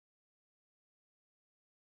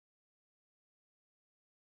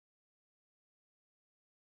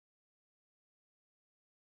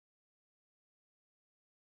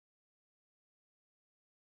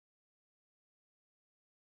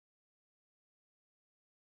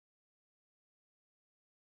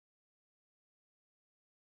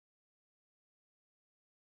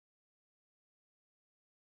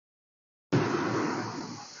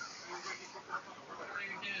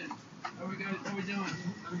we doing?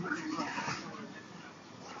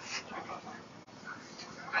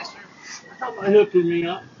 Hi, sir. Somebody hooking me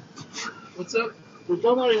up. What's up? There's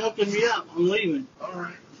somebody hooking me up. I'm leaving. All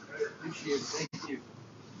right. Appreciate it. Thank you.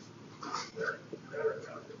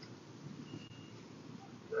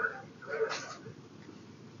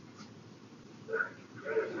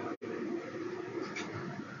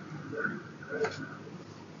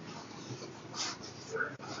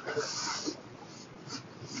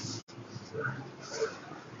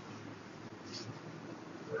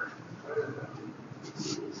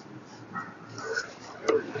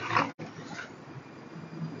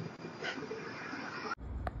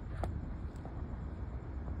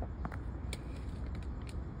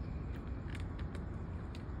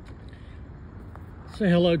 Say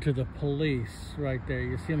hello to the police right there.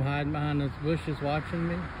 You see them hiding behind those bushes watching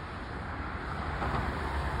me?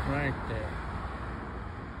 Right there.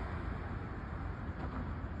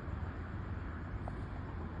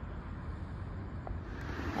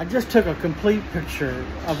 I just took a complete picture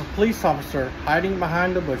of a police officer hiding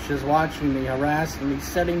behind the bushes, watching me, harassing me,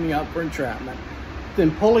 setting me up for entrapment. Then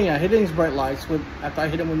pulling out, hitting his brake lights after I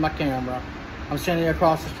hit him with my camera. I'm standing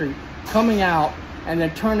across the street, coming out, and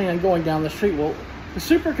then turning and going down the street. Well, the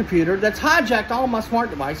supercomputer that's hijacked all my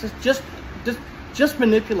smart devices just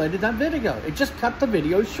manipulated that video. It just cut the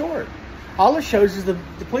video short. All it shows is the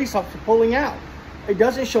police officer pulling out. It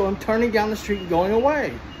doesn't show him turning down the street and going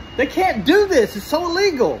away. They can't do this. It's so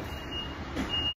illegal.